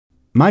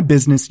My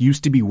business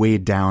used to be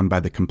weighed down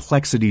by the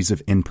complexities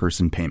of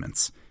in-person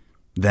payments.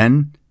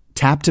 Then,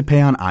 Tap to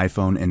Pay on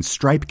iPhone and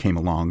Stripe came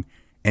along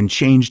and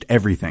changed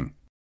everything.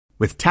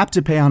 With Tap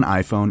to Pay on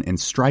iPhone and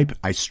Stripe,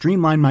 I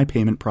streamlined my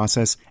payment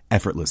process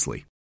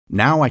effortlessly.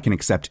 Now I can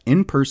accept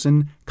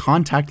in-person,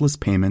 contactless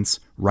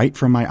payments right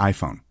from my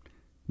iPhone.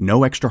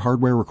 No extra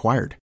hardware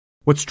required.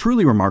 What's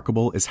truly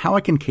remarkable is how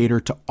I can cater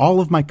to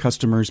all of my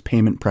customers'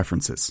 payment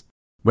preferences.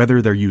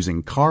 Whether they're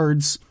using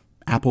cards,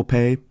 Apple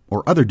Pay,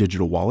 or other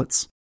digital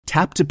wallets,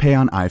 Tap to Pay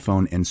on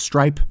iPhone and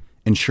Stripe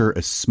ensure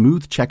a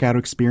smooth checkout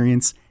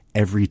experience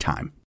every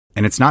time.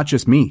 And it's not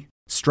just me.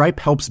 Stripe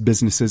helps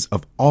businesses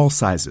of all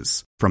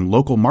sizes, from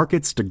local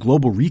markets to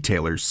global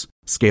retailers,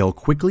 scale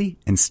quickly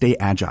and stay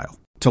agile.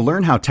 To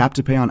learn how Tap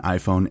to Pay on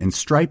iPhone and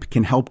Stripe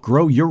can help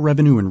grow your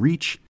revenue and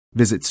reach,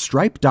 visit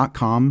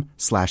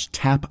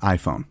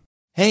stripe.com/tapiphone.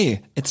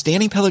 Hey, it's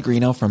Danny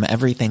Pellegrino from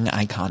Everything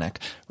Iconic.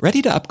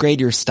 Ready to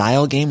upgrade your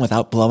style game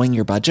without blowing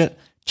your budget?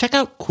 Check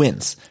out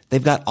Quince.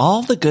 They've got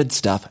all the good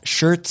stuff,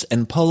 shirts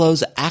and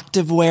polos,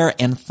 activewear,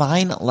 and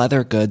fine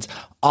leather goods,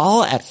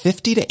 all at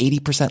 50 to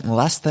 80%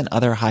 less than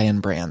other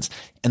high-end brands.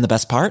 And the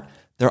best part?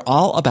 They're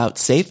all about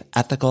safe,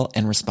 ethical,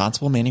 and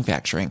responsible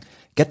manufacturing.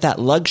 Get that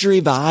luxury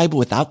vibe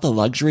without the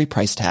luxury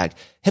price tag.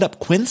 Hit up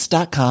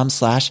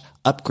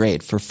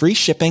quince.com/upgrade for free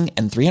shipping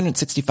and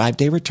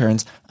 365-day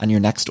returns on your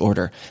next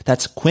order.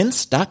 That's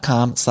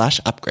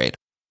quince.com/upgrade.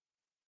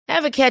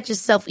 Ever catch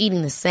yourself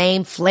eating the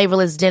same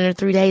flavorless dinner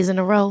 3 days in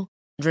a row?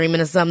 Dreaming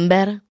of something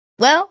better?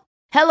 Well,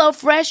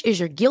 HelloFresh is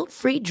your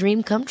guilt-free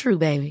dream come true,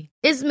 baby.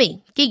 It's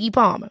me, Keke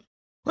Palmer.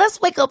 Let's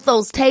wake up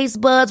those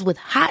taste buds with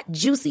hot,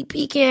 juicy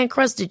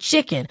pecan-crusted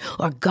chicken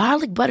or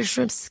garlic butter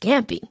shrimp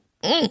scampi.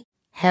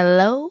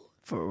 Hello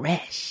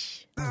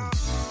Fresh.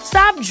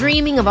 Stop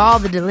dreaming of all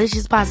the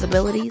delicious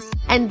possibilities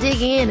and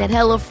dig in at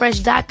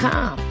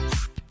HelloFresh.com.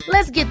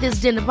 Let's get this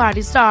dinner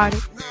party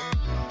started.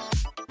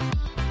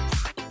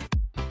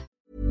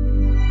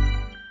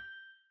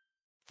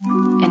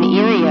 An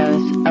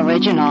Erios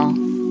original.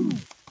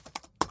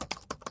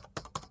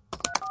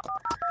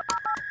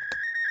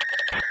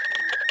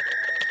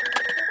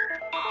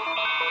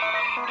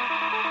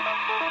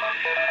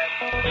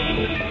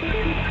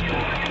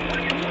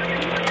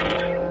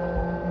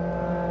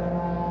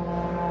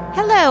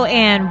 Hello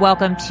and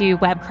welcome to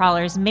Web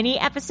Crawlers mini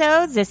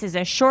episodes. This is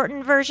a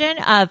shortened version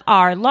of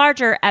our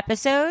larger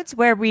episodes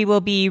where we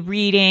will be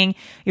reading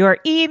your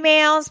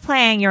emails,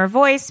 playing your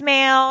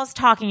voicemails,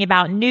 talking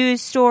about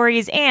news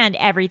stories and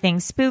everything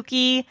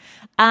spooky.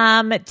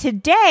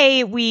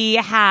 Today we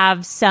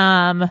have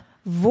some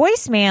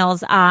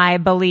voicemails, I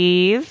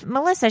believe.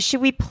 Melissa,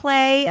 should we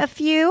play a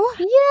few?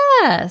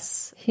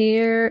 Yes.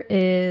 Here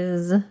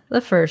is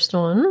the first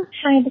one.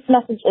 Hi, this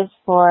message is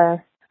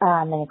for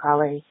mini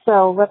crawlers.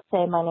 So let's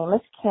say my name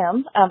is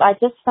Kim. I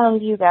just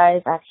found you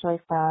guys actually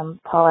from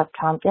Paul F.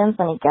 Tompkins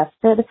when he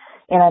guested,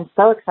 and I'm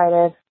so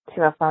excited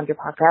to have found your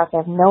podcast. I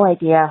have no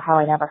idea how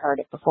I never heard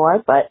it before,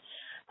 but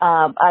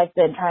I've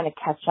been trying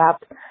to catch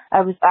up.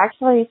 I was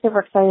actually super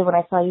excited when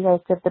I saw you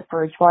guys did the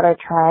Bridgewater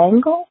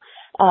Triangle,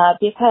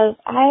 because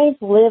I've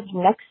lived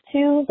next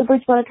to the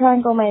Bridgewater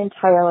Triangle my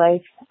entire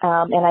life,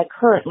 and I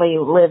currently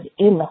live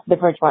in the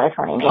Bridgewater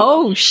Triangle.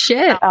 Oh,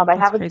 shit. I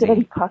haven't seen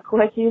any puck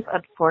wedgies,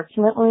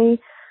 unfortunately,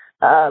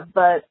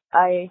 but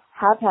I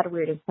have had a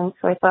weird instance,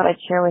 so I thought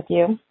I'd share with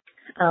you.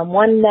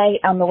 One night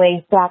on the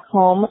way back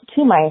home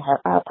to my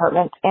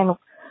apartment in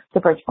the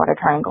Bridgewater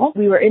Triangle,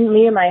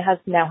 me and my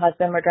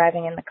husband were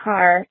driving in the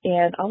car,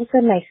 and all of a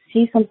sudden I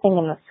see something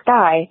in the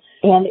sky,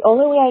 and the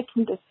only way I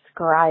can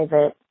describe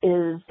it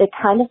is it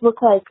kind of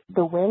looked like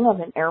the wing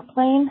of an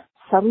airplane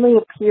suddenly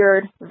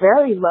appeared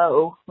very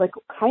low, like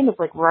kind of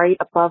like right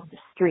above the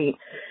street,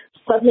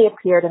 suddenly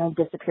appeared and then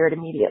disappeared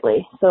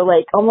immediately. So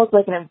like almost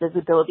like an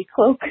invisibility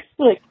cloak,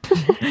 like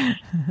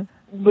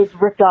was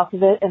ripped off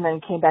of it and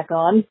then came back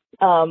on.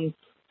 I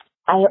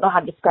don't know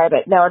how to describe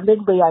it. Now,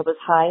 admittedly, I was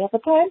high at the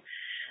time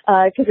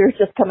because we were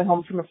just coming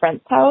home from a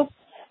friend's house.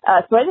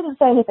 So I didn't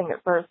say anything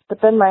at first, but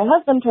then my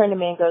husband turned to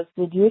me and goes,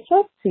 "Did you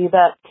just see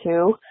that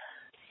too?"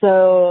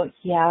 So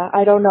yeah,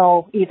 I don't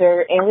know,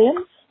 either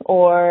aliens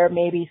or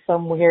maybe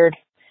some weird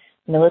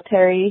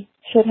military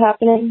shit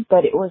happening,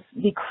 but it was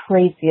the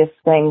craziest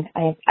thing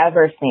I have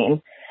ever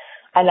seen.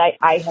 And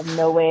I have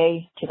no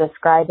way to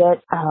describe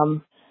it.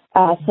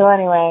 So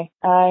anyway,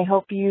 I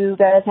hope you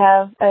guys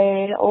have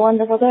a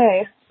wonderful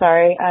day.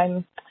 Sorry,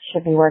 I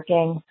should be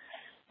working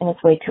and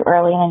it's way too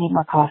early and I need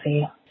more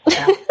coffee.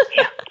 So,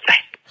 yeah, bye.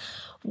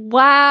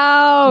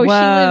 Wow. Whoa. She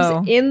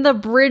lives in the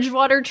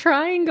Bridgewater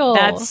Triangle.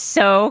 That's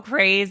so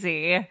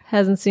crazy.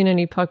 Hasn't seen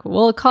any puck.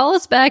 Well, call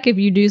us back if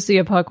you do see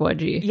a puck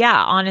wedgie.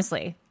 Yeah,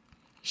 honestly.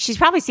 She's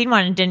probably seen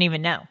one and didn't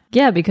even know.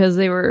 Yeah, because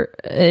they were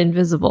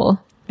invisible.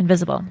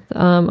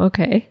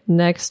 Okay.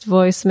 Next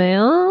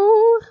voicemail.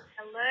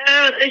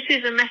 Hello, this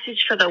is a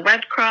message for the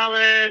web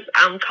crawlers.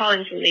 I'm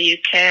calling from the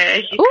UK,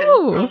 as you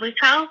can probably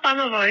tell by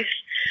my voice.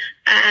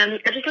 I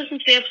just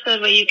listened to the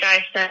episode where you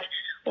guys said,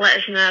 let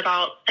us know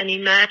about any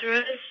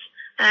murderers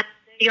in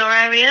your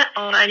area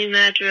or any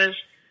murderers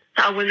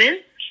that are women.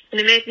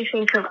 and it made me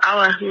think of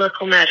our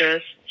local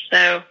murderers.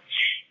 So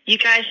you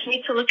guys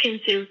need to look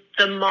into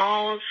the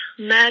Malls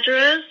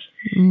murderers.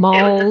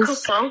 Malls. It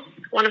was a couple.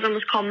 One of them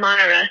was called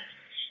Myra.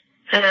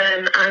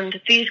 And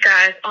these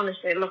guys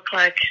honestly look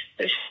like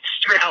they're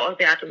straight out of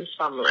the Addams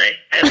Family.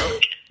 They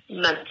look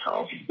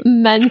mental.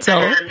 Mental.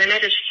 And they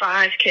murdered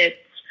 5 kids.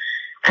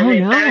 And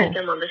they buried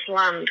them on this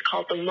land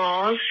called the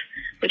Moors,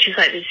 which is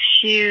like this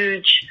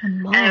huge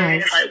area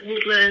of like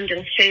woodland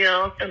and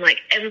fields, and like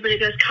everybody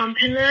goes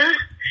camping there.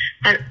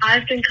 And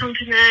I've been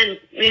camping there, and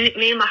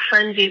me and my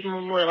friends, even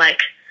when we were like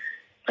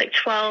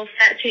 12,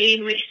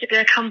 13, we used to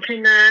go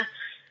camping there.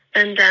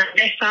 And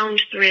they found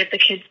 3 of the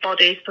kids'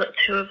 bodies, but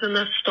 2 of them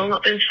have still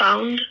not been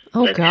found.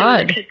 Oh, so God.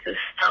 2 of the kids are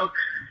still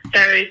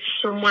buried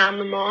somewhere on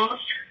the moors.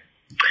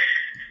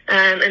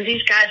 And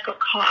these guys got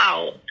caught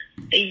out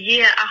a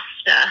year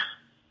after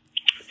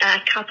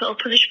capital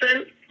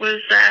punishment was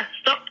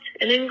stopped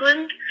in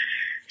England.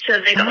 So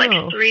they got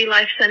like 3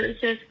 life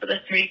sentences for the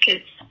 3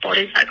 kids'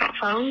 bodies that got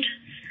found.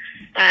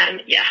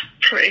 Yeah,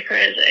 pretty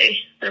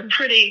crazy. They're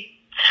pretty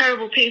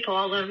terrible people,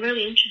 although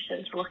really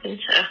interesting to look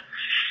into.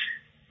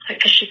 I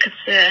guess you could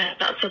say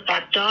that's a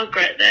bad dog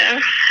right there.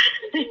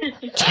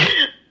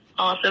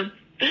 Awesome.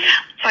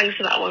 Thanks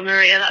for that one,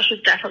 Maria. That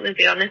should definitely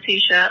be on a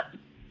t-shirt.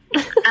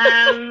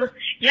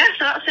 Yeah,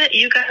 so that's it.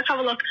 You guys have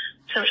a look.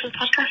 Social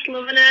podcast,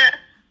 loving it.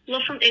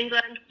 Love from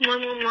England. Mwah,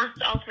 mwah, mwah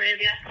to all 3 of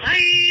you.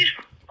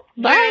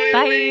 Bye. Bye.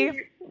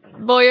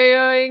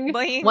 Boing.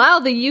 Boing. Wow,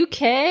 the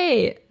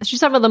UK. She's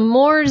talking about the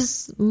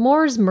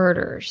Moors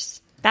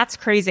murders. That's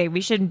crazy.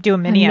 We should do a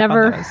mini. I've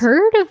never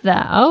heard of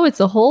that. Oh, it's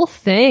a whole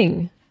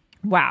thing.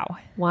 Wow.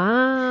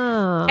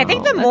 I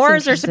think the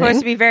moors are supposed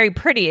to be very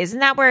pretty. Isn't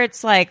that where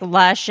it's like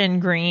lush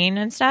and green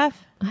and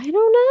stuff? I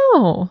don't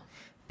know.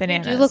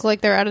 Bananas. They do look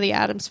like they're out of the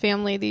Addams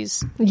Family,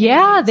 these.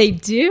 Yeah, they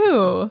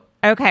do.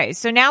 Okay,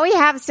 so now we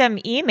have some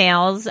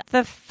emails.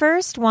 The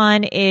first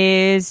one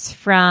is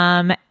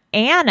from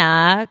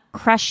Anna,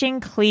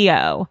 Crushing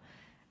Cleo.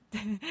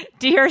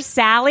 Dear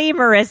Sally,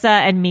 Marissa,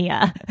 and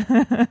Mia.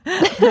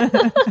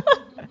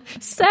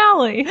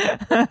 Sally.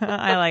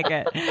 I like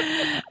it.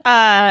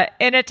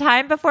 In a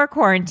time before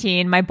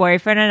quarantine, my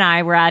boyfriend and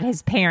I were at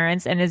his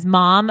parents', and his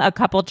mom, a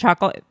couple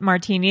chocolate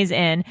martinis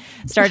in,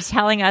 starts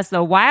telling us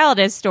the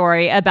wildest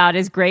story about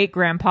his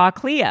great-grandpa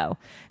Cleo.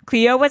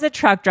 Cleo was a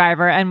truck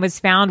driver and was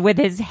found with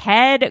his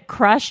head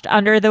crushed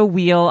under the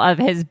wheel of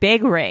his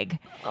big rig.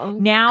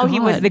 Now he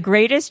was the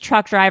greatest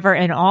truck driver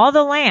in all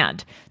the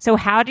land. So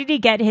how did he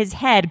get his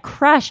head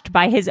crushed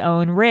by his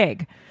own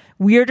rig?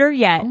 Weirder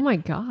yet. Oh my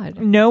God.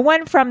 No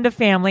one from the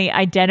family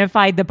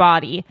identified the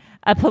body.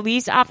 A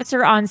police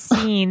officer on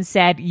scene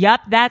said,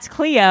 "Yup, that's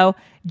Cleo,"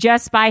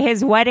 just by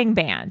his wedding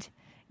band.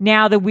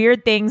 Now the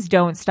weird things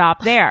don't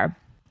stop there.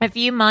 A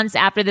few months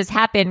after this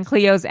happened,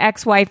 Cleo's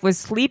ex-wife was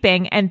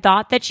sleeping and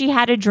thought that she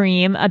had a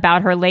dream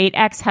about her late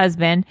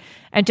ex-husband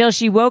until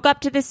she woke up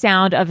to the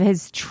sound of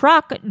his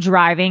truck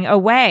driving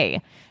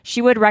away.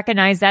 She would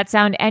recognize that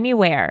sound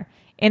anywhere.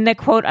 In the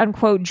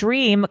quote-unquote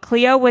dream,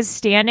 Cleo was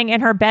standing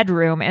in her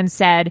bedroom and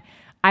said,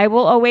 "I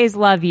will always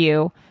love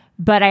you,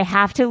 but I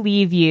have to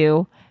leave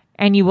you,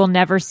 and you will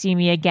never see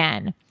me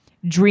again."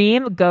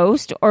 Dream,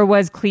 ghost, or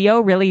was Cleo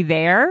really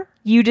there?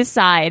 You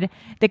decide.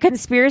 The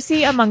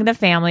conspiracy among the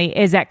family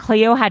is that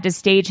Cleo had to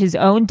stage his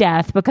own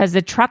death because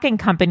the trucking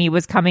company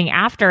was coming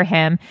after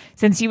him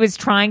since he was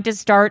trying to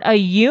start a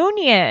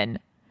union.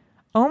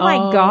 Oh my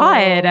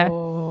God.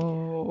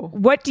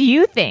 What do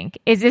you think?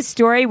 Is this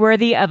story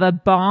worthy of a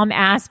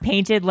bomb-ass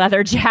painted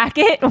leather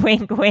jacket?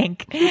 Wink,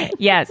 wink.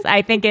 Yes,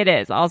 I think it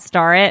is. I'll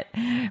star it.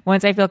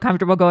 Once I feel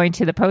comfortable going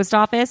to the post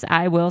office,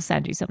 I will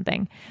send you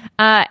something.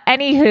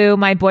 Anywho,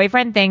 my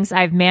boyfriend thinks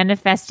I've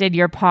manifested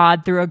your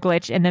pod through a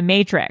glitch in the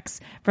Matrix.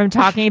 From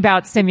talking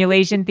about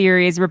simulation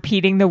theories,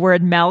 repeating the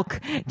word milk,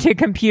 to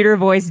computer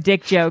voice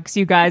dick jokes,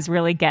 you guys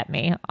really get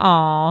me.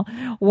 Aw.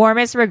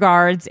 Warmest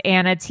regards,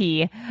 Anna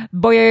T.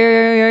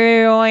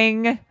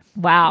 Boing.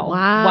 Wow.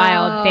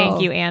 Wild.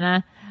 Thank you,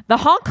 Anna. The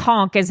honk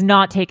honk is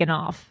not taken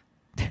off.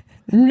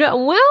 No,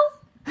 well,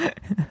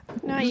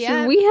 not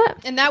yet.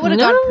 And that would have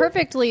gone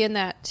perfectly in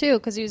that too,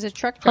 because he was a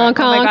truck driver. Honk,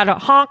 honk. Oh my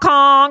God, honk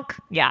honk.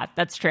 Yeah,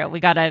 that's true.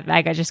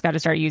 I just gotta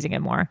start using it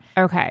more.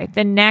 Okay.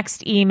 The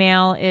next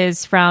email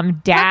is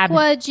from Dad.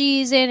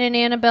 Puckwudgies and an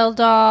Annabelle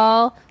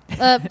doll.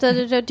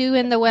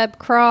 Doing the web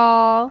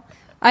crawl.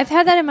 I've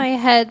had that in my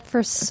head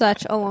for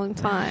such a long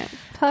time.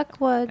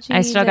 Puckwudgies.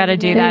 I still gotta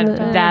do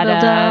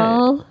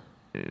that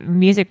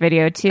music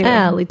video too.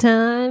 Alley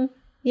time.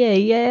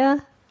 Yeah.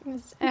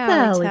 It's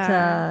alley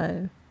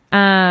time.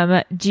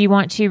 Do you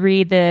want to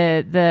read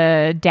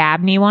the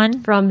Dabney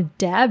one? From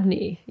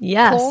Dabney.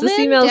 Yes. Coleman? This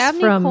email's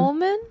Dabney from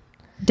Coleman?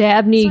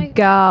 Dabney like...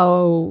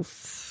 Go.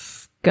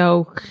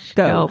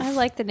 I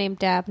like the name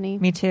Dabney.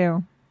 Me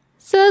too.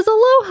 Says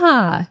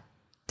aloha.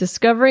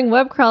 Discovering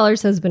web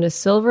crawlers has been a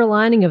silver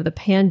lining of the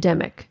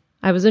pandemic.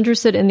 I was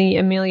interested in the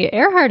Amelia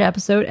Earhart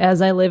episode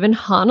as I live in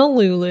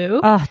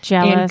Honolulu. Oh,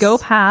 jealous. And go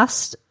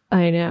past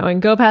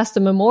a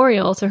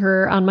memorial to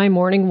her on my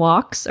morning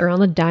walks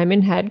around the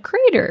Diamond Head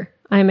crater.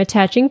 I am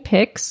attaching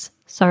pics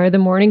Sorry, the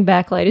morning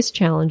backlight is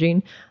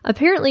challenging.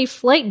 Apparently,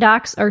 flight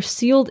docks are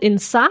sealed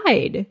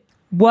inside.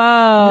 Whoa.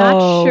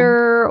 Not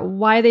sure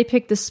why they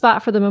picked this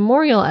spot for the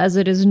memorial, as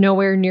it is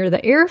nowhere near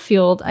the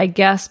airfield, I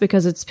guess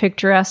because it's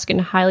picturesque and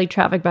highly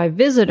trafficked by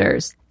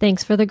visitors.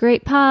 Thanks for the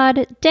great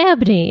pod,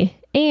 Dabney.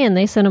 And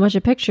they sent a bunch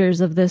of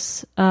pictures of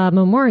this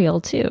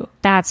memorial, too.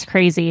 That's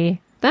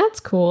crazy. That's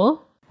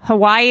cool.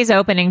 Hawaii is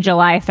opening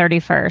July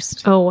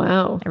 31st. Oh,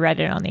 wow. I read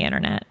it on the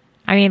internet.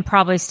 I mean,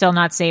 probably still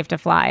not safe to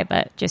fly,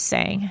 but just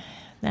saying.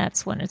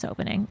 That's when it's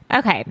opening.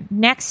 Okay,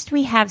 next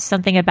we have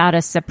something about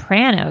a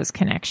Sopranos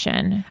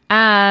connection.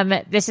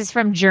 This is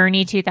from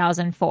Journey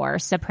 2004.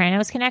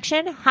 Sopranos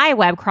connection. Hi,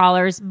 web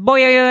crawlers.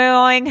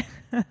 Boing.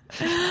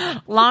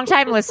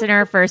 Longtime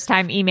listener, first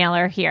time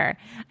emailer here.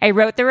 I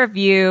wrote the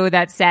review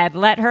that said,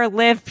 "Let her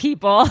live,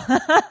 people,"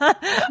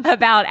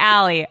 about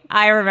Allie.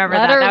 I remember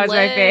that was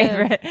my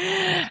favorite.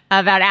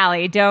 About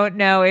Allie. Don't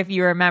know if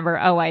you remember.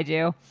 Oh, I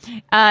do.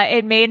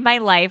 It made my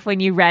life when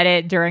you read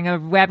it during a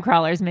Web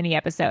Crawlers mini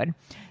episode.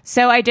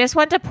 So I just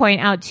want to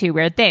point out two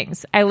weird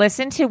things. I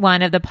listened to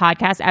one of the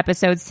podcast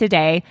episodes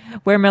today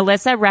where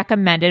Melissa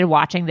recommended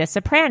watching The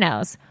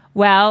Sopranos.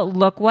 Well,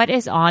 look what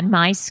is on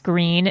my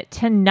screen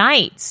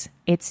tonight.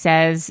 It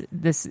says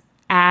this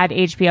add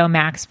HBO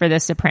Max for The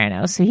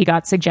Sopranos. So he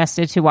got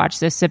suggested to watch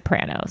The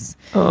Sopranos.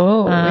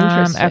 Oh,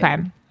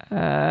 interesting.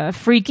 Okay.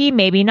 Freaky,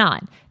 maybe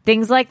not.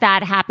 Things like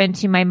that happen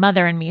to my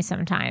mother and me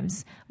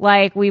sometimes.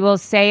 Like we will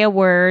say a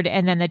word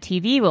and then the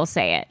TV will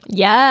say it.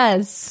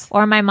 Yes.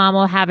 Or my mom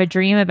will have a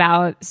dream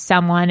about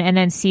someone and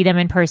then see them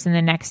in person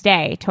the next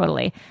day.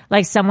 Totally.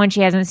 Like someone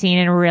she hasn't seen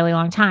in a really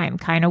long time.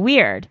 Kind of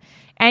weird.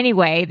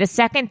 Anyway, the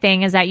second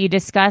thing is that you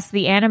discussed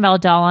the Annabelle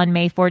doll on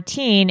May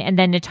 14 and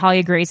then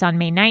Natalia Grace on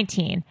May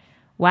 19.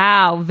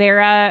 Wow.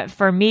 Vera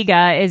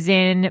Farmiga is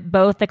in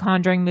both the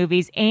Conjuring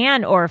movies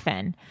and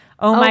Orphan.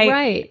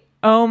 Right.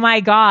 Oh my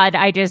God,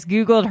 I just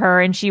Googled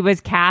her and she was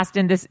cast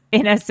in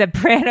a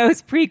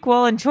Sopranos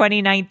prequel in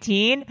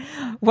 2019.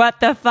 What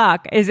the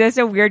fuck? Is this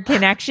a weird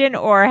connection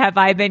or have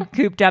I been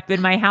cooped up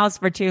in my house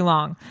for too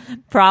long?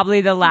 Probably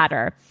the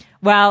latter.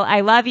 Well,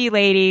 I love you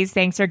ladies.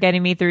 Thanks for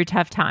getting me through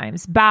tough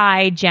times.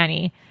 Bye,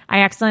 Jenny. I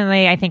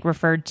accidentally, I think,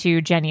 referred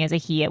to Jenny as a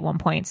he at one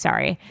point.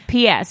 Sorry.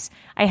 P.S.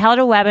 I held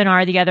a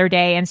webinar the other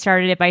day and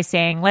started it by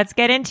saying, let's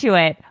get into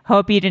it.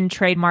 Hope you didn't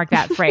trademark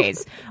that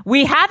phrase.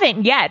 We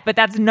haven't yet, but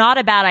that's not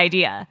a bad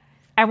idea.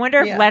 I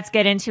wonder if let's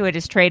get into it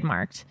is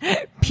trademarked.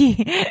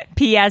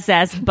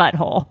 PSS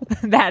butthole.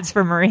 That's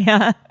for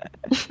Maria.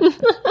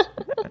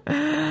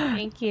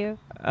 Thank you.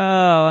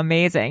 Oh,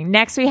 amazing.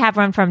 Next, we have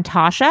one from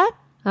Tasha.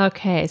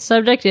 Okay,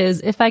 subject is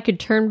if I could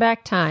turn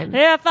back time.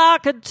 If I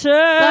could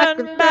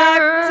turn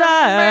back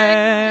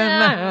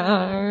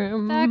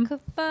time. I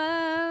could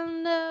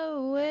find a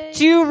way.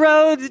 Two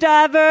roads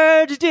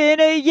diverged in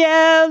a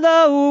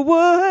yellow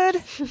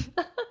wood.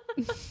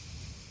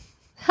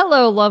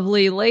 Hello,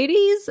 lovely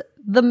ladies.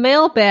 The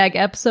mailbag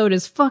episode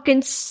is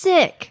fucking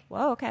sick.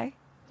 Whoa, okay.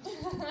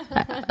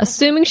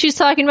 Assuming she's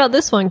talking about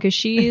this one because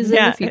she's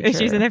in the future.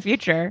 She's in the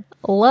future.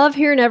 Love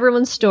hearing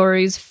everyone's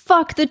stories.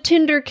 Fuck the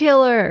Tinder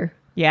killer.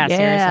 Yeah,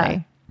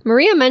 seriously.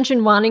 Maria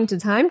mentioned wanting to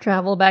time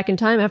travel back in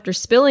time after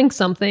spilling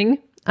something.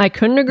 I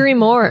couldn't agree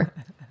more.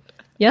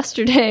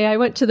 Yesterday, I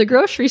went to the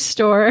grocery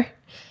store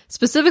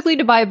specifically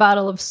to buy a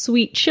bottle of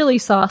sweet chili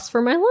sauce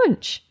for my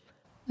lunch.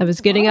 I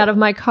was getting out of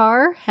my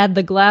car, had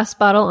the glass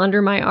bottle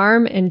under my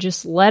arm, and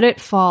just let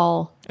it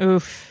fall.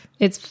 Oof.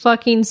 It's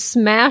fucking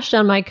smashed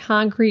on my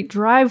concrete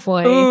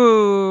driveway.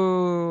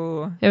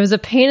 Ooh. It was a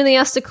pain in the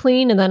ass to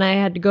clean, and then I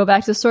had to go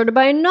back to the store to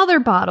buy another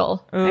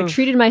bottle. Oof. I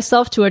treated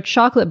myself to a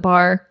chocolate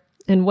bar,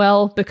 and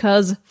well,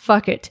 because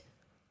fuck it.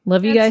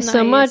 Love you guys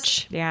so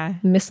much. Yeah.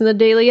 Missing the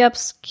daily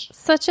eps.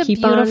 Such a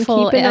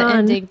beautiful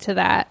ending to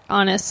that,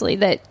 honestly,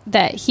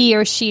 that he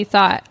or she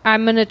thought,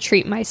 I'm going to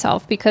treat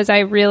myself because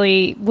I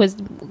really was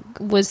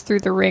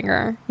through the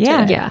ringer.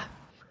 Yeah. today. Yeah.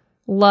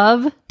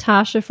 Love,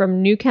 Tasha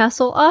from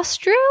Newcastle,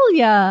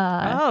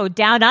 Australia. Oh,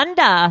 down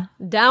under.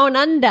 Down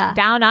under.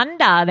 Down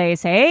under, they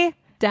say.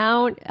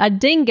 Down, a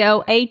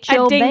dingo ate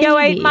your baby. A dingo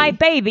ate my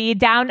baby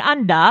down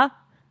under,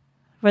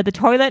 where the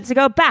toilets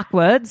go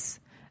backwards.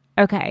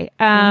 Okay.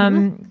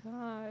 God.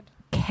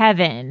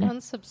 Kevin.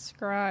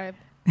 Unsubscribe.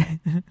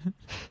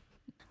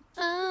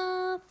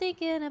 I'm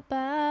thinking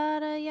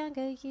about a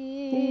younger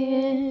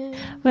year.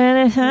 When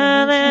it's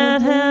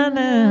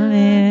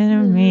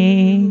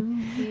me.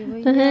 You were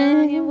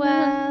young and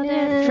wild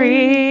and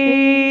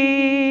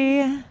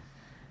Free.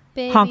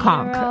 baby, Honk,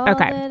 honk. you're all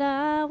Okay. that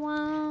I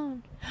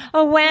want.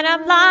 When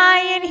I'm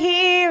lying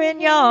here in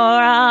your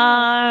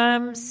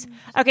arms.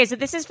 Okay, so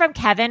this is from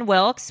Kevin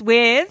Wilkes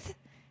with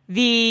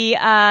the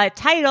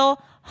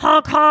title,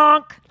 Honk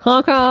Honk.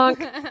 Honk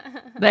honk.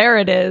 There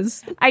it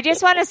is. I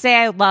just want to say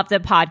I love the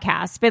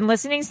podcast. Been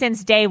listening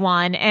since day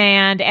one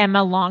and am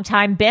a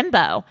longtime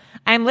bimbo.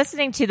 I'm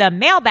listening to the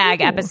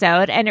mailbag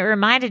episode, and it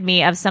reminded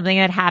me of something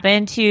that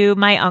happened to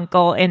my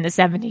uncle in the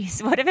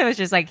 70s. What if it was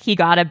just like he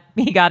got a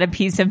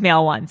piece of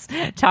mail once?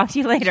 Talk to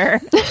you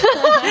later.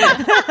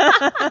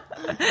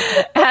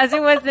 As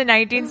it was the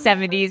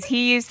 1970s,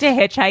 he used to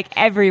hitchhike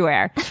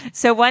everywhere.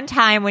 So one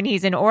time when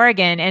he's in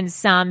Oregon and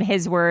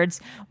his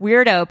words,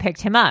 weirdo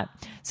picked him up.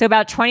 So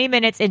about 20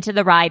 minutes into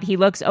the ride, he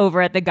looks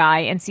over at the guy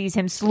and sees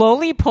him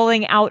slowly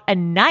pulling out a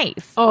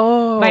knife.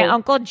 Oh. My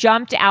uncle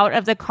jumped out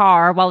of the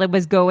car while it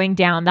was going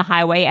down the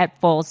highway at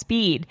full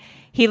speed.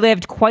 He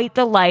lived quite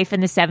the life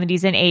in the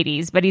 70s and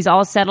 80s, but he's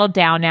all settled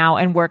down now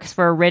and works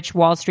for a rich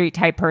Wall Street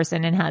type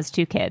person and has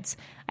 2 kids.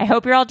 I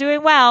hope you're all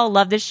doing well.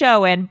 Love the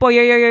show. And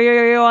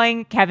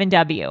boing, Kevin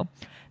W.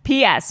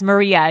 P.S.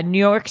 Maria, New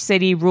York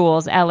City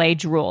rules, LA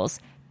drools.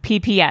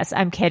 P.P.S.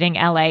 I'm kidding.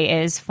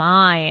 LA is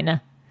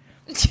fine.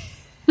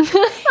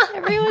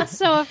 Everyone's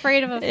so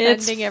afraid of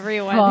offending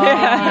everyone.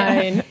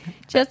 Fine.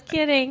 Just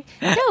kidding.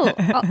 No,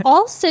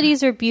 all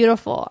cities are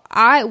beautiful.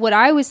 What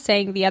I was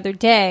saying the other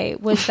day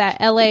was that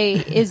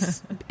LA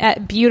is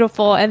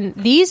beautiful, and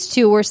these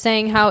two were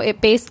saying how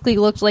it basically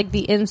looked like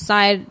the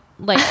inside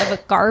of a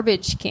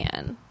garbage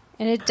can.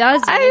 And it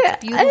does.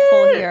 It's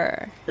beautiful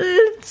here.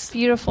 It's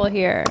beautiful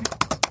here.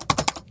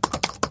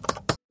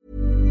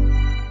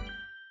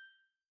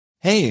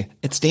 Hey,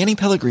 it's Danny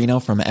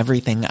Pellegrino from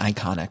Everything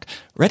Iconic.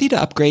 Ready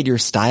to upgrade your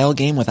style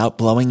game without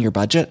blowing your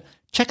budget?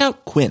 Check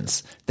out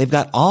Quince. They've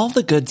got all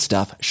the good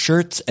stuff,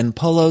 shirts and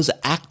polos,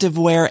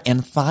 activewear,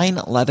 and fine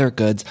leather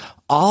goods,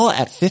 all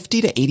at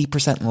 50 to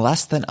 80%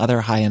 less than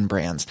other high-end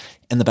brands.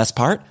 And the best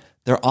part?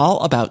 They're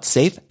all about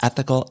safe,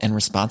 ethical, and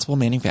responsible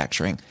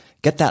manufacturing.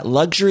 Get that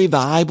luxury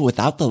vibe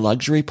without the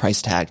luxury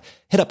price tag.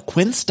 Hit up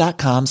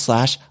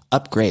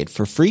quince.com/upgrade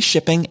for free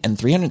shipping and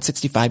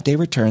 365-day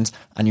returns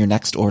on your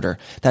next order.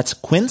 That's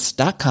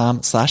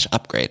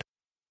quince.com/upgrade.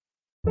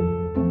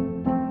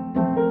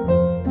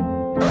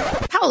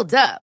 Hold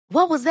up.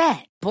 What was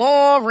that?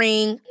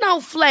 Boring. No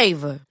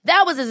flavor.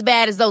 That was as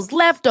bad as those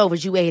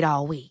leftovers you ate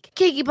all week.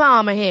 Keke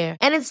Palmer here,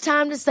 and it's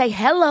time to say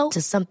hello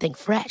to something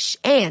fresh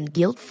and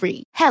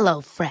guilt-free.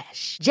 Hello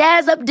Fresh.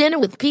 Jazz up dinner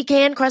with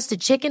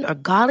pecan-crusted chicken or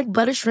garlic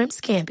butter shrimp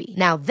scampi.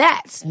 Now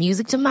that's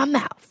music to my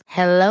mouth.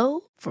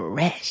 Hello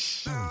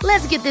Fresh.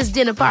 Let's get this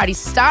dinner party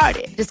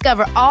started.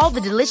 Discover all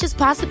the delicious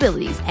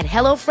possibilities at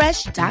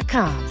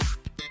HelloFresh.com.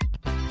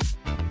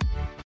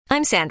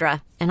 I'm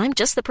Sandra, and I'm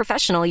just the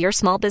professional your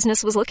small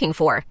business was looking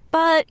for.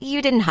 But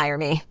you didn't hire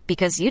me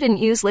because you didn't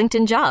use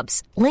LinkedIn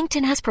Jobs.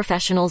 LinkedIn has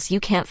professionals you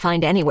can't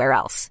find anywhere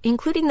else,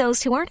 including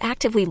those who aren't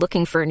actively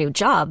looking for a new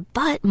job,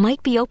 but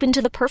might be open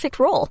to the perfect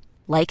role,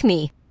 like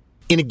me.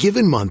 In a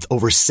given month,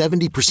 over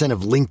 70%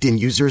 of LinkedIn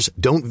users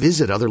don't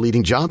visit other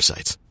leading job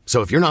sites. So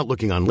if you're not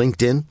looking on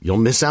LinkedIn, you'll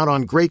miss out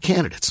on great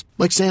candidates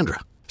like Sandra.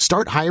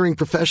 Start hiring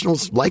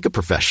professionals like a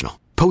professional.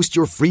 Post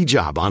your free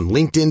job on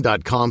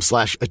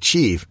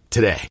linkedin.com/achieve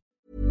today.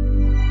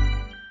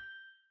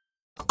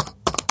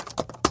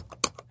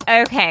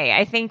 Okay,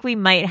 I think we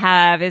might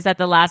have, is that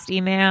the last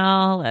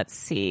email? Let's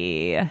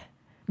see.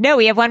 No,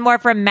 we have one more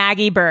from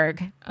Maggie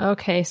Berg.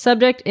 Okay,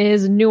 subject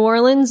is New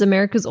Orleans,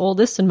 America's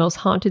oldest and most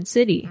haunted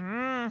city.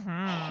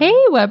 Mm-hmm. Hey,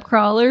 web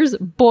crawlers.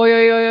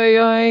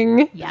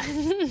 Boing. Yes.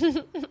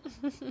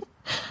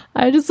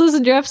 I just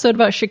listened to your episode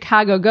about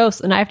Chicago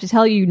ghosts, and I have to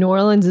tell you, New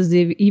Orleans is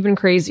even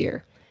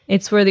crazier.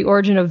 It's where the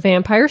origin of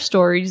vampire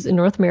stories in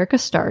North America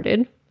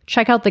started.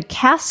 Check out the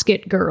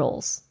Casket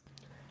Girls.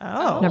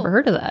 Oh. Never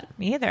heard of that.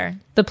 Me either.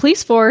 The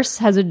police force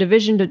has a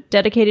division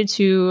dedicated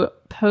to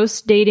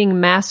post-dating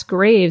mass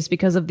graves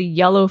because of the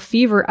yellow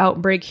fever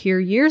outbreak here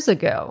years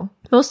ago.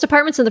 Most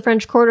apartments in the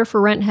French Quarter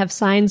for rent have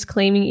signs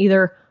claiming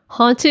either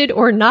haunted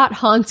or not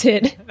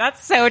haunted.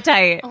 That's so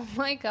tight. Oh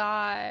my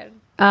God.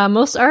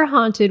 Most are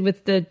haunted,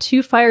 with the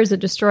 2 fires that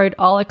destroyed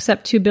all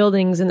except 2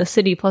 buildings in the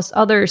city, plus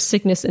other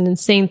sickness and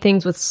insane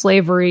things with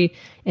slavery,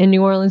 and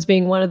New Orleans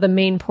being one of the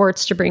main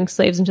ports to bring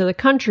slaves into the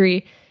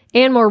country,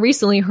 and more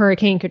recently,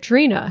 Hurricane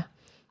Katrina.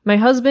 My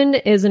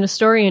husband is an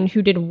historian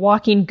who did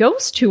walking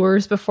ghost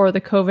tours before the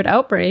COVID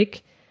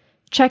outbreak.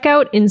 Check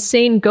out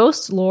insane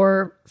ghost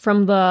lore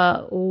from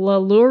the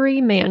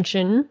LaLaurie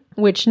Mansion,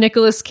 which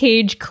Nicolas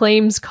Cage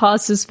claims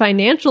causes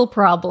financial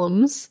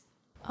problems.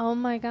 Oh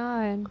my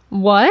God.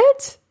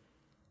 What?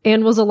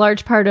 And was a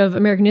large part of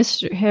American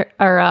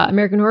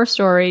Horror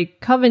Story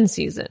Coven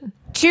season.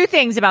 2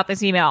 things about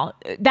this email.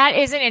 That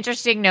is an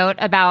interesting note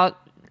about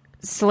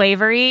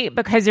slavery,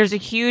 because there's a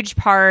huge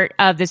part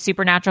of the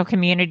supernatural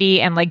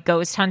community and like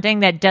ghost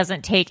hunting that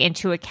doesn't take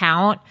into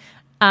account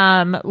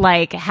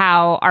like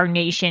how our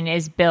nation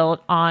is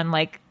built on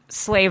like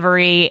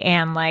slavery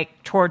and like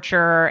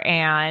torture,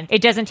 and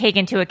it doesn't take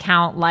into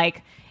account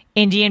like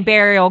Indian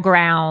burial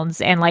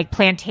grounds and like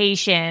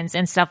plantations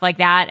and stuff like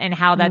that, and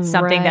how that's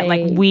something that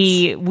like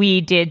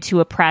we did to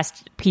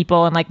oppressed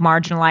people and like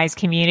marginalized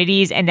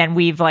communities, and then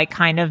we've like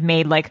kind of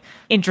made like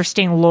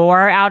interesting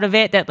lore out of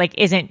it that like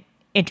isn't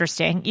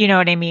interesting, you know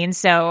what I mean?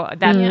 So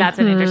that's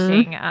an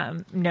interesting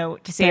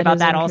note to say about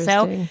that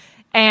also.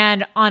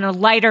 And on a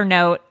lighter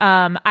note,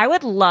 I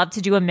would love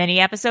to do a mini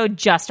episode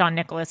just on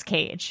Nicolas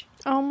Cage.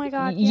 Oh my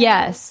God.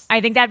 Yes.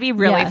 I think that'd be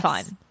really Yes.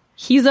 fun.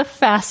 He's a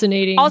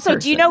fascinating Also, person.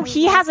 do you know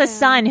he has a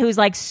son who's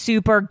like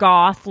super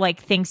goth,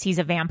 like thinks he's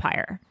a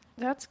vampire?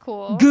 That's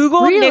cool.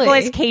 Google Really?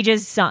 Nicolas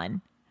Cage's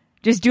son.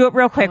 Just do it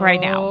real quick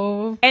right now.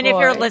 Oh, And if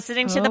you're boy.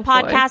 listening to Oh, the boy.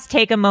 podcast,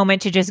 take a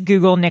moment to just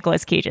Google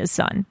Nicolas Cage's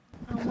son.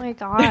 Oh my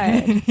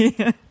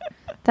God.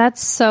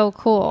 That's so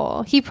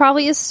cool. He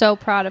probably is so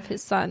proud of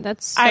his son.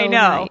 That's so I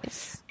know.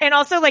 nice. And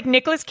also, like,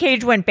 Nicolas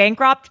Cage went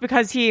bankrupt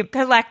because he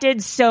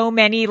collected so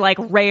many, like,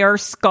 rare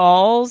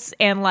skulls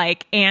and,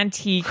 like,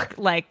 antique,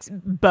 like,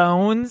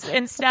 bones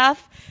and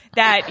stuff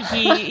that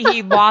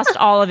he lost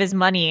all of his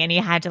money and he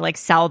had to, like,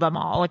 sell them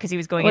all because he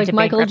was going Like into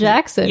Michael bankruptcy.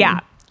 Jackson. Yeah.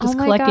 Just Oh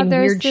my collecting God,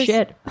 there's weird this-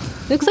 shit.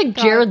 Looks like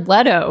Jared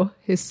Leto,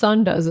 his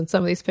son does in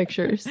some of these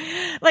pictures.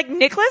 Like,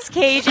 Nicolas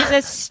Cage is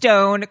a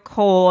stone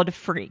cold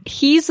freak.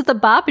 He's the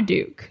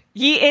Babadook.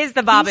 He is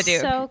the Babadook.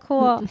 He's so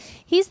cool.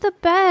 He's the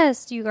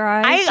best, you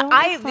guys. Don't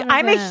make fun of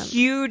I'm a him.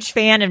 huge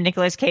fan of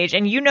Nicolas Cage,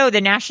 and you know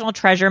the National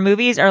Treasure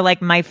movies are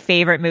like my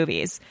favorite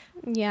movies.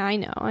 Yeah, I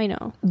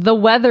know. The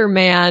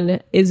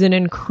Weatherman is an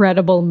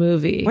incredible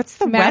movie. What's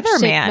the Matchstick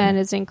Weatherman? Men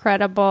is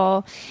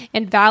incredible,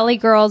 and Valley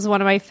Girl is one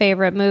of my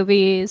favorite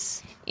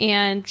movies.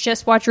 And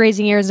just watch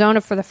Raising Arizona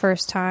for the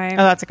first time.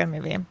 Oh, that's a good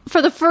movie.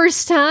 For the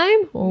first time?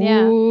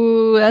 Yeah.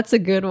 Ooh, that's a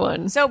good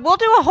one. So we'll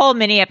do a whole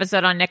mini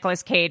episode on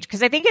Nicolas Cage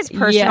because I think his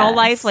personal Yes.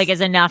 life like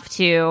is enough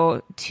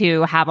to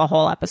have a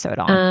whole episode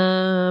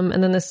on.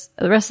 And then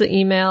the rest of the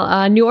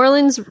email. New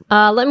Orleans,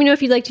 let me know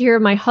if you'd like to hear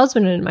of my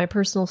husband and my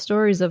personal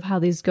stories of how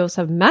these ghosts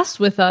have messed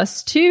with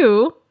us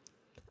too.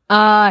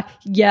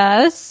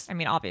 Yes. I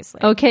mean,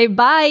 obviously. Okay,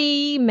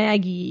 bye,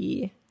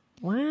 Maggie.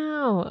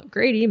 Wow,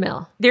 great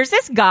email. There's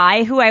this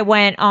guy who I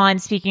went on,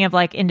 speaking of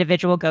like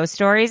individual ghost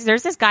stories,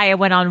 there's this guy I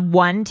went on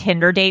one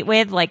Tinder date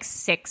with like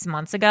 6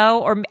 months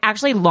ago, or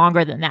actually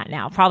longer than that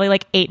now, probably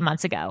like 8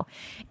 months ago.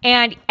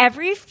 And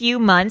every few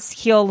months,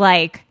 he'll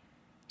like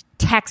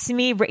text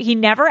me. He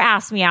never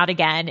asked me out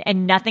again,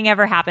 and nothing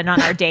ever happened on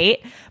our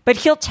date, but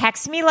he'll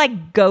text me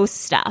like ghost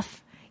stuff.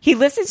 He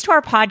listens to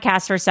our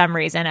podcast for some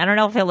reason. I don't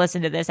know if he'll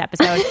listen to this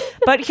episode,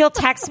 but he'll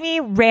text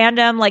me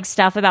random like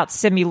stuff about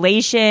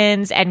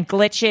simulations and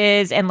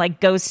glitches and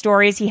like ghost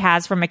stories he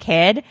has from a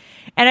kid.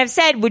 And I've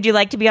said, would you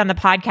like to be on the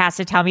podcast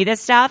to tell me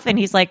this stuff? And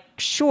he's like,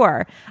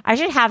 sure. I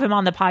should have him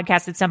on the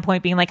podcast at some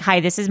point being like, hi,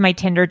 this is my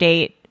Tinder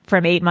date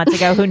from 8 months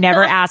ago who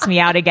never asked me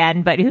out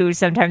again, but who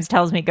sometimes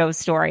tells me ghost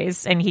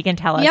stories, and he can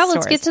tell us Yeah,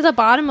 let's stories. get to the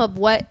bottom of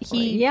what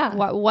he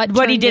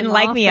what he turned didn't him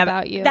like off me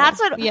about you.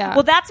 That's what. Yeah.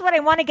 Well, that's what I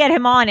want to get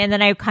him on, and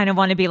then I kind of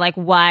want to be like,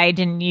 why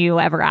didn't you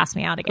ever ask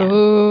me out again?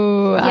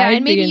 Ooh, Yeah, I'd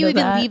and maybe be you into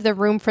even that. leave the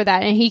room for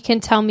that, and he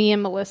can tell me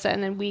and Melissa,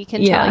 and then we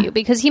can Yeah. tell you,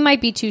 because he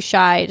might be too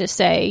shy to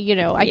say, you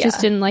know, I just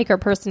Yeah. didn't like her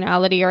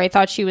personality, or I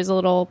thought she was a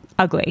little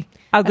Uglier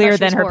I thought she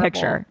than was her horrible.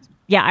 picture.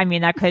 Yeah, I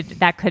mean that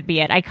could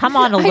be it. I come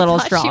on a little I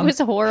thought strong. She was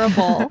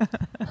horrible.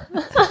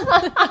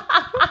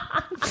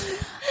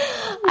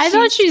 I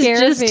thought she's scared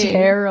just me.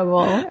 terrible.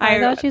 I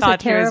thought she was a she was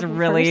terrible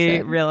really,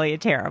 person. really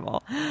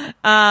terrible.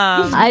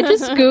 I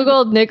just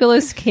Googled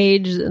Nicolas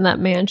Cage in that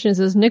mansion. It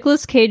says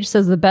Nicolas Cage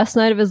says the best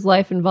night of his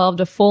life involved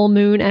a full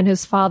moon and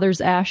his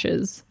father's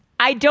ashes.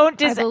 I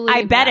don't. I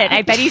believe bet it. that.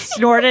 I bet he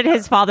snorted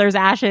his father's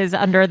ashes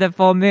under the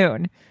full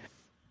moon.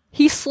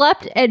 He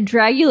slept at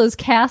Dracula's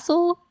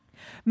castle.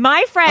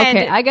 My friend,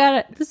 Okay, I got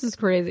it. This is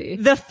crazy.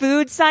 the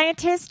food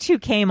scientist who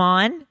came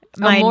on,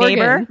 my Morgan.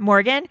 neighbor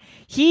Morgan,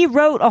 he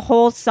wrote a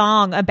whole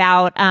song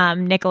about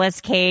Nicolas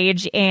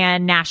Cage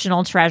and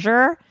National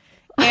Treasure,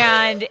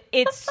 and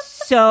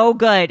it's so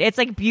good. It's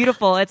like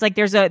beautiful. It's like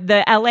there's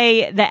the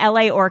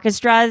LA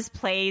orchestras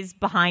plays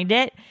behind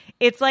it.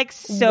 It's like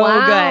so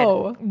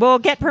Wow. good. We'll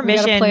get We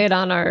permission. gotta play it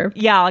on our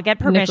Yeah, I'll get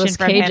permission Nicolas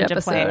from Cage him to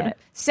play episode. it.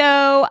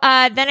 So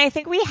then I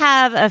think we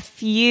have a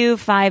few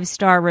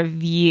 5-star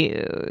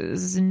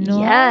reviews.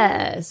 No?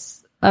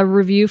 Yes. A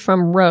review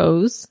from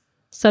Rose.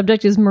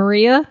 Subject is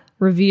Maria.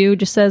 Review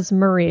just says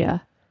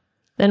Maria.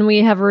 Then we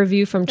have a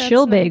review from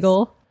Chill nice.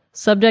 Bagel.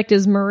 Subject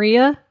is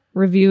Maria.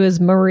 Review is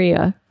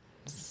Maria.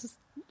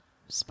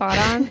 Spot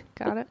on.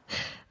 Got it.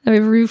 A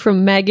review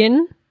from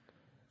Megan.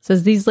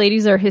 Says, these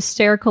ladies are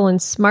hysterical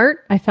and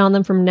smart. I found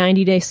them from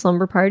 90 Day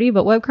Slumber Party,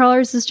 but web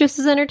crawlers is just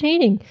as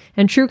entertaining.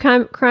 And true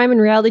crime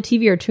and reality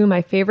TV are two of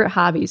my favorite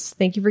hobbies.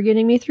 Thank you for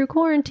getting me through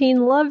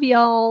quarantine. Love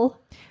y'all.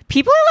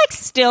 People are like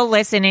still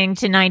listening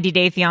to 90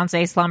 Day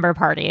Fiancé Slumber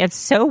Party. It's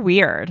so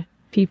weird.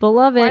 People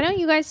love it. Why don't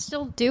you guys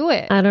still do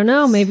it? I don't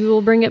know. Maybe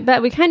we'll bring it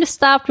back. We kind of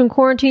stopped when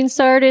quarantine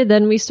started.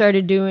 Then we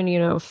started doing,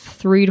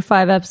 3 to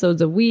 5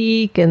 episodes a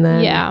week. And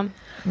then Yeah.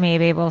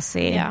 Maybe we'll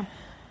see. Yeah.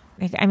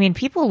 I mean,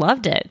 people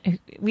loved it.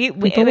 It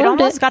People loved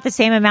almost it. got the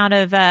same amount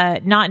of,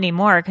 not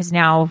anymore because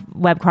now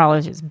web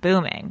crawlers is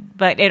booming,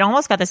 but it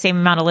almost got the same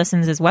amount of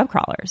listens as web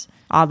crawlers,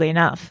 oddly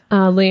enough.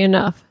 Oddly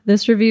enough,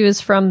 this review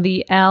is from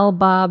the Al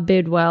Bob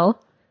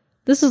Bidwell.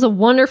 This is a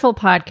wonderful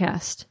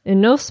podcast, in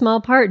no small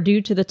part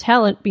due to the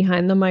talent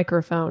behind the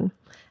microphone.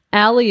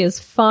 Allie is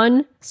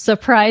fun,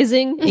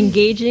 surprising,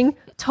 engaging,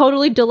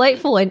 totally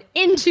delightful, and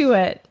into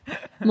it.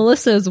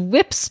 Melissa is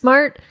whip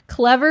smart,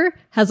 clever,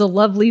 has a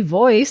lovely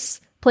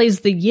voice.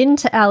 plays the yin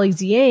to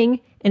Ali's yang,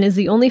 and is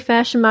the only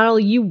fashion model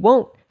you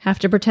won't have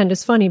to pretend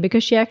is funny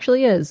because she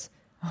actually is.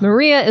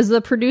 Maria is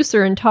the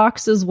producer and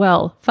talks as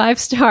well. 5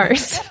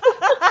 stars.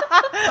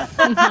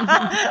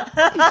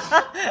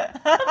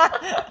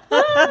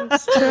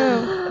 It's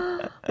true.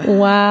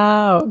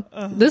 Wow.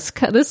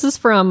 This is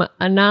from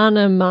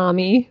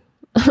Anonymami.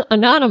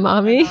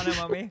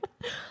 Anonymami.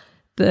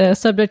 The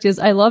subject is,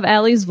 I love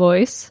Ali's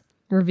voice.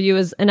 Review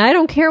is, and I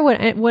don't care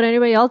what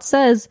anybody else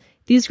says.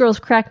 These girls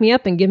crack me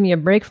up and give me a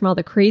break from all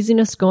the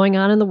craziness going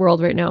on in the world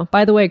right now.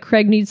 By the way,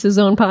 Craig needs his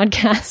own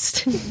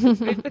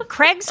podcast.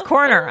 Craig's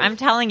Corner. I'm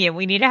telling you,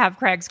 we need to have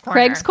Craig's Corner.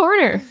 Craig's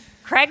Corner.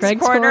 Craig's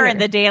Corner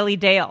and the Daily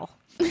Dale.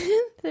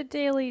 The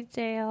Daily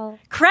Dale.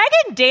 Craig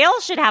and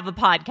Dale should have a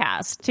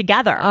podcast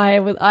together. I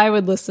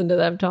would listen to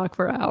them talk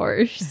for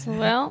hours.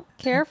 Well,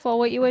 careful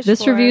what you wish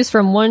This for. review's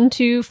from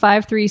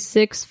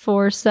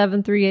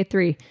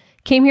 12536473383.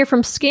 Came here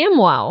from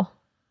ScamWow.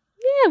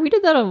 Yeah, we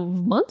did that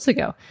months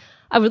ago.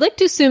 I would like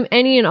to assume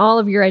any and all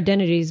of your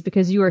identities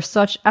because you are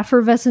such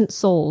effervescent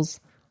souls.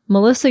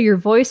 Melissa, your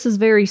voice is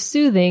very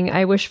soothing.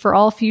 I wish for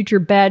all future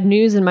bad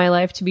news in my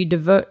life to be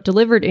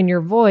delivered in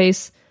your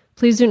voice.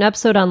 Please do an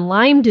episode on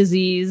Lyme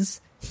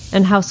disease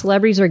and how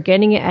celebrities are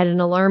getting it at an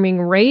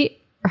alarming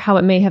rate, or how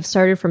it may have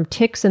started from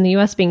ticks in the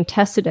U.S. being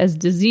tested as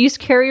disease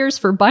carriers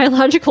for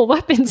biological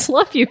weapons.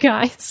 Love you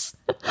guys.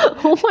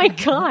 Oh my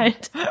God.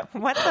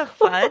 What the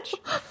fudge?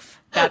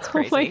 That's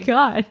crazy. Oh my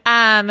God.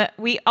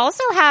 We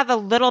also have a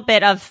little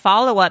bit of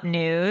follow-up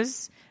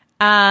news.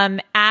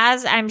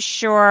 As I'm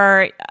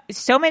sure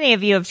so many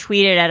of you have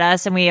tweeted at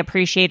us, and we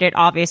appreciate it,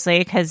 obviously,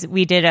 because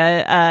we did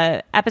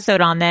a episode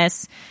on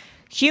this.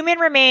 Human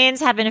remains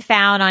have been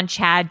found on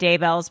Chad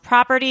Daybell's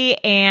property,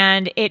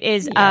 and it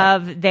is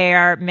of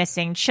their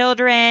missing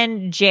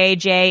children,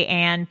 JJ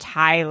and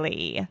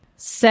Tylee.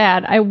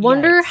 Sad. I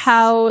wonder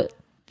how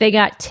they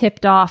got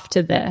tipped off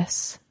to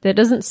this. That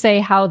doesn't say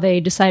how they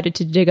decided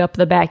to dig up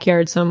the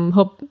backyard, so I'm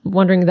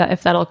wondering that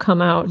if that'll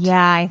come out.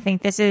 Yeah, I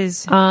think this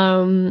is...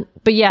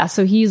 But yeah,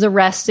 so he's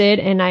arrested,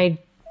 and I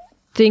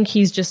think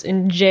he's just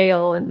in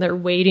jail, and they're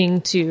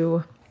waiting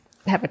to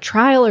have a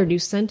trial or do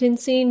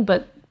sentencing,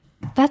 but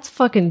that's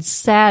fucking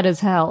sad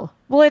as hell.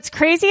 Well, it's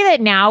crazy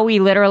that now we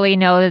literally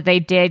know that they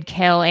did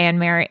kill and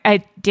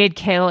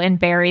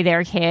bury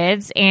their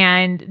kids.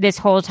 And this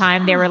whole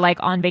time they were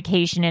like on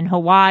vacation in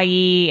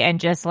Hawaii and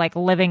just like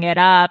living it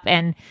up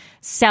and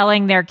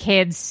selling their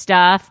kids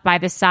stuff by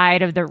the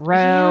side of the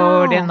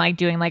road and like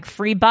doing like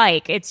free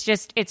bike. It's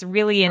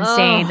really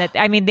insane that,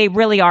 I mean, they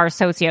really are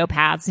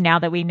sociopaths now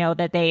that we know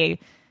that they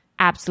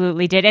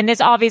absolutely did. And this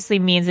obviously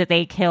means that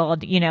they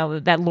killed,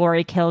 that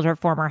Lori killed her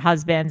former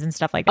husbands and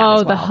stuff like that.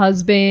 Oh, the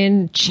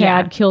husband,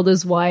 Chad killed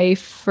his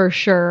wife for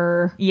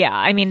sure. Yeah.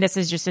 I mean, this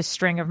is just a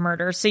string of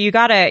murders. So you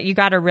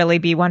gotta really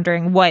be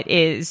wondering what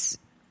is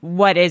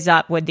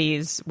up with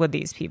these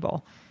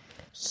people.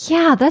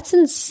 Yeah, that's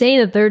insane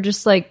that they're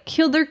just like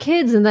killed their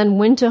kids and then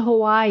went to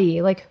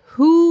Hawaii. Like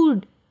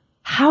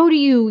how do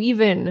you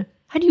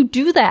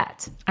do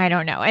that? I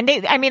don't know. And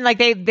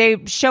they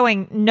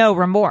showing no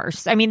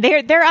remorse. I mean,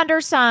 they're under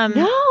some...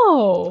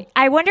 No.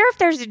 I wonder if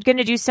there's going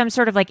to do some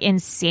sort of like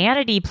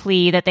insanity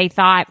plea that they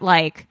thought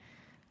like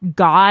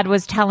God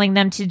was telling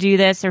them to do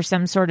this or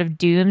some sort of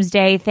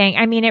doomsday thing.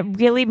 I mean, it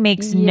really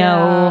makes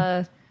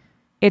no...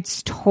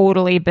 It's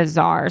totally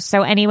bizarre.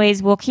 So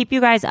anyways, we'll keep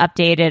you guys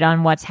updated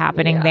on what's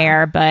happening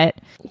there. But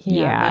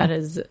yeah, that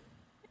is...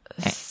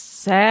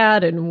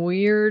 sad and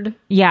weird.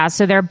 Yeah,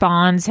 so their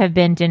bonds have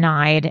been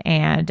denied,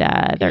 and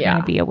they're going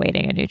to be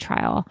awaiting a new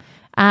trial.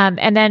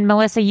 And then,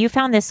 Melissa, you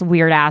found this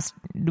weird ass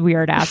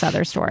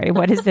other story.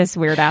 What is this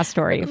weird ass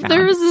story you found?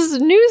 There was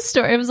this news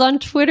story. It was on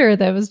Twitter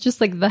that was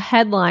just like the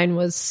headline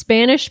was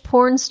Spanish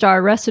porn star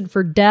arrested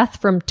for death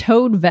from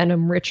toad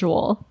venom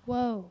ritual.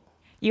 Whoa.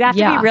 You have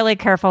to be really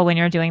careful when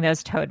you're doing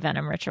those toad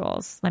venom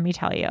rituals, let me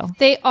tell you.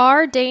 They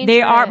are dangerous.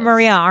 They are,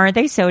 Maria, aren't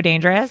they so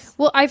dangerous?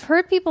 Well, I've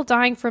heard people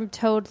dying from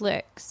toad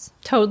licks.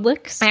 Toad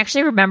licks? I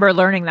actually remember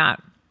learning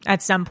that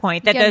at some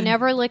point. That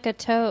never lick a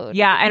toad.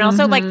 Yeah, and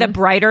also like the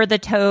brighter the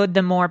toad,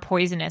 the more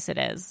poisonous it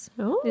is.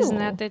 Ooh. Isn't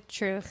that the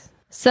truth?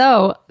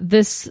 So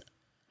this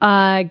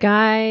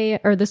guy,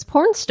 or this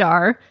porn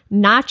star,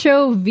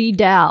 Nacho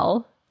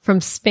Vidal from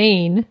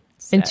Spain,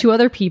 and 2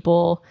 other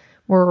people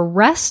were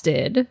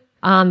arrested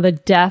on the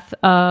death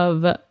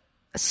of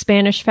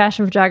Spanish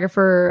fashion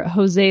photographer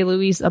Jose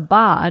Luis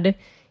Abad.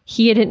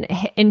 He had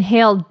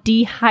inhaled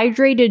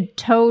dehydrated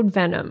toad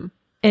venom,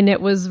 and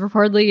it was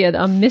reportedly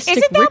a mystic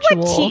Isn't that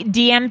ritual. what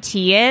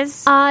DMT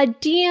is?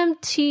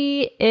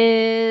 DMT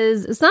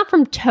it's not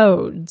from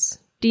toads.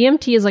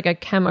 DMT is like a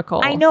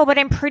chemical. I know, but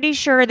I'm pretty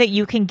sure that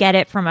you can get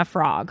it from a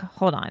frog.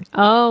 Hold on.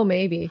 Oh,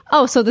 maybe.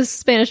 Oh, so this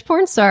Spanish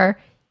porn star,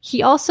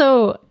 he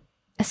also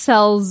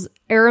sells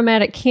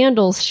aromatic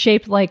candles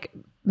shaped like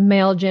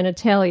male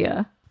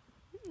genitalia.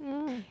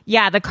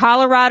 Yeah, the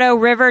Colorado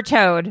River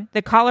toad.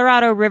 The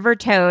Colorado River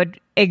toad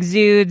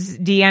exudes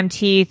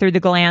DMT through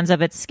the glands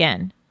of its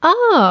skin.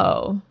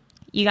 Oh.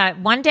 You got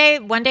one day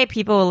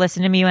people will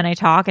listen to me when I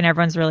talk and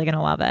everyone's really going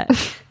to love it.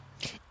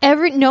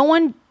 No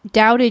one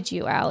doubted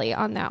you, Allie,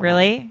 on that one.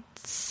 Really?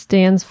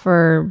 Stands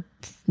for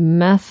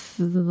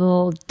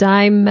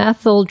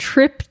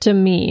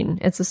dimethyltryptamine.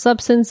 It's a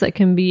substance that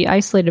can be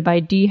isolated by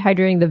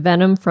dehydrating the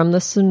venom from the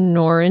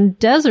Sonoran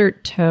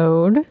desert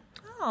toad.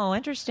 Oh,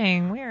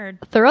 interesting. Weird.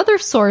 There are other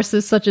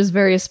sources, such as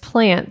various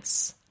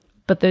plants,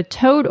 but the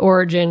toad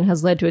origin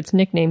has led to its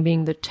nickname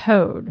being the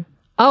toad.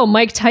 Oh,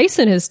 Mike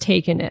Tyson has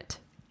taken it.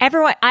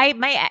 Everyone,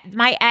 my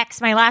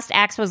last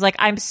ex was like,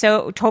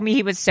 told me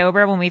he was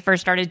sober when we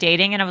first started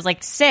dating, and I was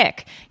like,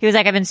 sick. He was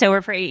like, I've been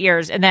sober for 8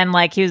 years, and then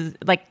like he was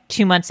like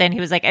 2 months in, he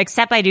was like,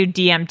 except I do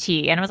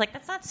DMT, and I was like,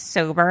 that's not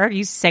sober,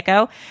 you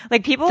sicko.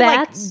 Like people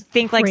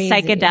think crazy.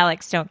 like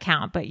psychedelics don't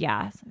count, but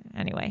yeah.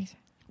 Anyway,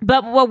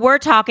 but what we're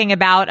talking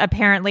about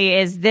apparently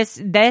is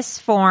this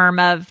form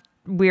of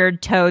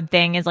weird toad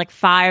thing is like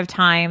 5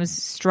 times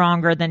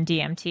stronger than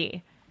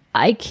DMT.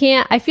 I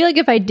feel like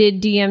if I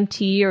did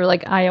DMT or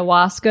like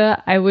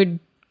ayahuasca, I would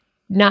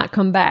not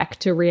come back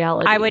to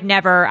reality. I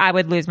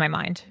would lose my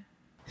mind.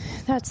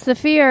 That's the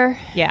fear.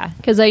 Yeah.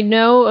 Because I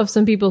know of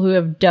some people who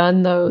have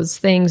done those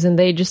things and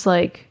they just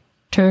like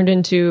turned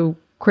into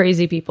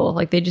crazy people.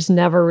 Like they just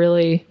never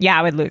really. Yeah,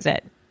 I would lose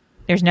it.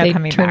 There's no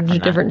coming back from that. Turned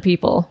into different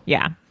people.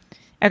 Yeah.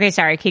 Okay,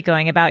 sorry. Keep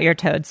going about your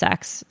toad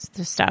sex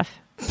stuff.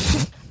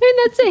 I mean,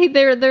 that's it.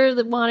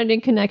 They're wanted in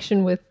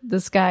connection with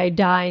this guy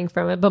dying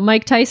from it. But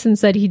Mike Tyson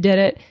said he did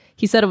it.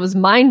 He said it was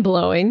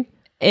mind-blowing,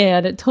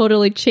 and it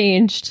totally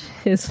changed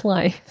his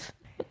life.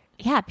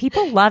 Yeah,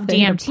 people love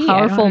DMT. A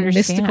powerful,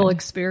 mystical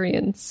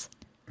experience.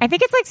 I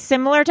think it's like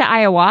similar to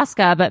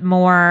ayahuasca, but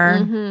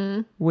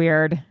more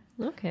weird.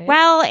 Okay.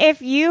 Well,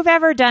 if you've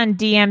ever done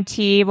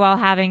DMT while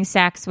having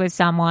sex with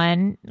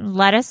someone,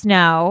 let us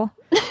know.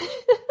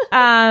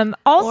 Also,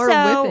 or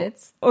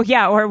whippets. Oh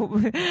yeah,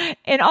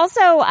 and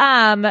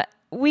also,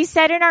 we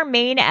said in our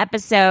main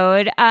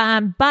episode,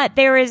 but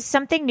there is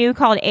something new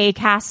called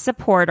Acast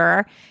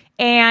Supporter.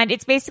 And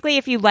it's basically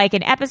if you like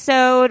an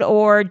episode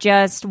or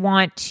just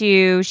want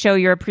to show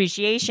your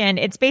appreciation,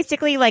 it's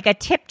basically like a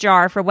tip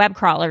jar for web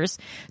crawlers.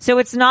 So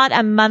it's not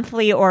a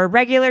monthly or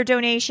regular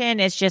donation.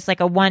 It's just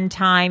like a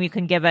one-time. You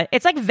can give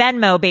it's like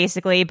Venmo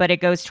basically, but it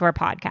goes to our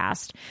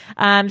podcast.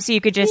 So you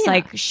could just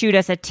like shoot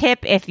us a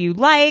tip if you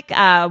like,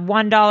 $1,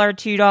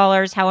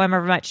 $2,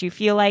 however much you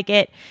feel like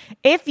it.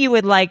 If you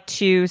would like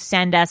to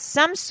send us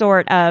some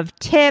sort of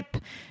tip,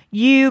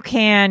 you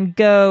can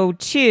go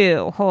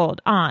to, hold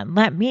on,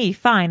 let me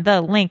find the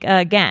link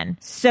again,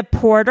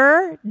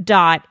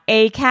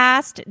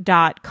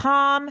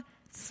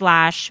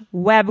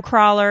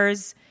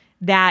 supporter.acast.com/webcrawlers.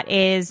 That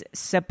is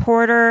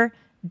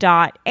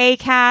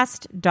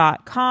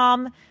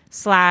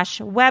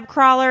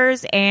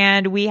supporter.acast.com/webcrawlers.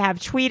 And we have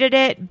tweeted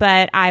it,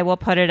 but I will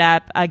put it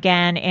up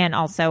again and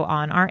also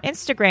on our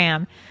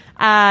Instagram.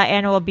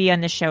 And it will be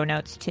in the show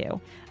notes too.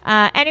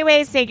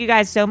 Anyways, thank you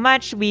guys so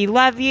much. We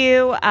love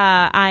you.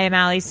 I am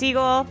Allie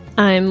Siegel.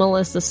 I'm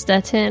Melissa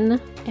Stettin.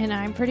 And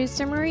I'm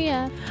producer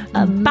Maria.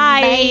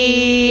 Bye.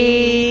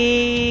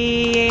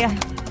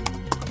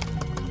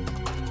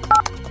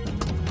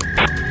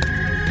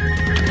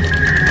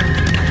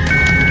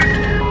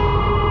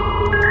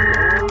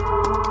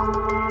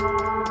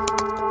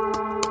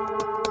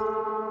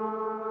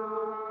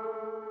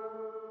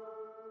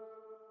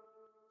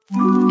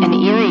 An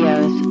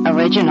Erios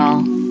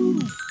original.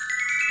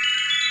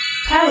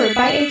 Powered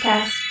by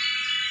Acast.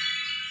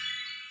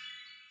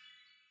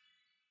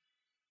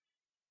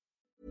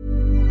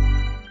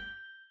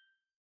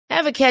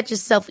 Ever catch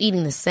yourself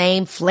eating the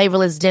same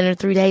flavorless dinner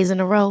 3 days in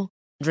a row?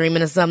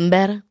 Dreaming of something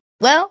better?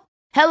 Well,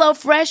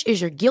 HelloFresh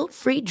is your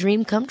guilt-free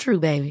dream come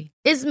true, baby.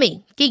 It's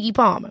me, Keke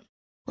Palmer.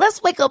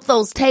 Let's wake up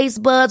those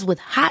taste buds with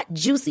hot,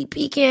 juicy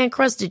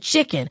pecan-crusted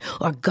chicken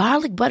or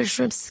garlic butter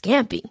shrimp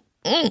scampi.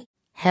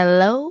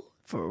 Hello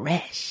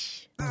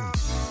Fresh.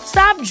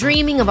 Stop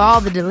dreaming of all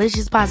the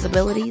delicious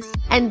possibilities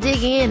and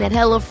dig in at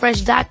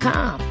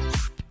HelloFresh.com.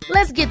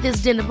 Let's get this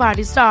dinner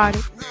party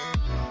started.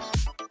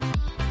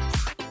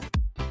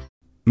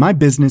 My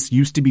business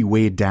used to be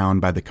weighed down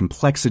by the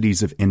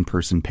complexities of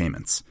in-person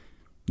payments.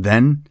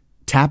 Then,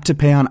 Tap to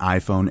Pay on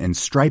iPhone and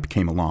Stripe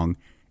came along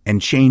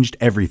and changed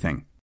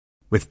everything.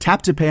 With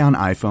Tap to Pay on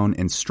iPhone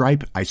and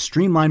Stripe, I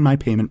streamlined my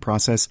payment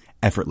process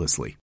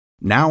effortlessly.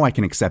 Now I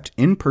can accept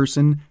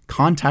in-person,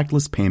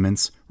 contactless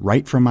payments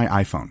right from my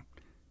iPhone.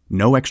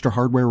 No extra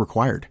hardware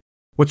required.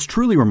 What's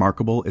truly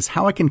remarkable is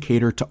how I can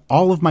cater to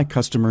all of my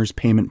customers'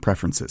 payment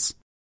preferences.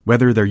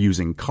 Whether they're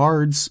using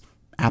cards,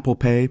 Apple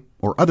Pay,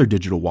 or other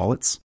digital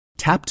wallets,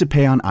 Tap to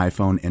Pay on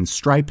iPhone and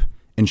Stripe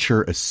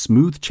ensure a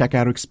smooth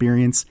checkout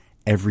experience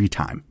every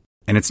time.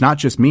 And it's not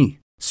just me.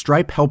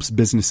 Stripe helps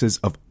businesses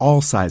of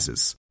all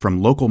sizes,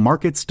 from local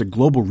markets to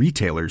global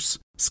retailers,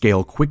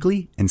 scale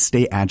quickly and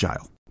stay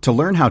agile. To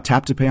learn how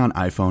Tap to Pay on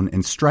iPhone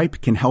and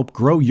Stripe can help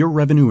grow your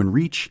revenue and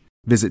reach,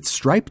 visit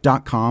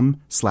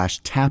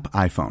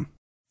stripe.com/tapiphone.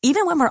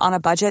 Even when we're on a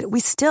budget, we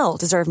still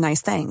deserve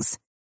nice things.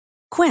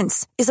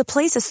 Quince is a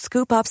place to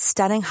scoop up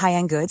stunning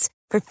high-end goods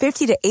for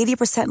 50 to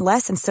 80%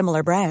 less than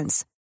similar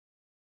brands.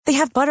 They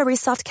have buttery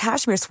soft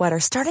cashmere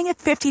sweaters starting at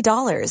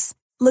 $50,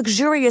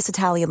 luxurious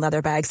Italian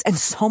leather bags, and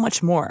so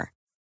much more.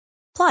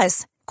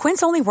 Plus,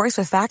 Quince only works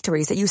with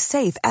factories that use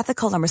safe,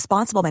 ethical, and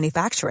responsible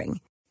manufacturing.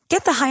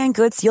 Get the high-end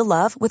goods you'll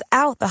love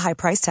without the high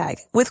price tag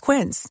with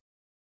Quince.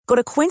 Go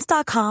to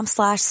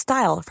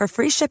quince.com/style for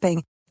free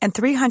shipping and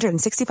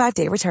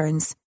 365-day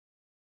returns.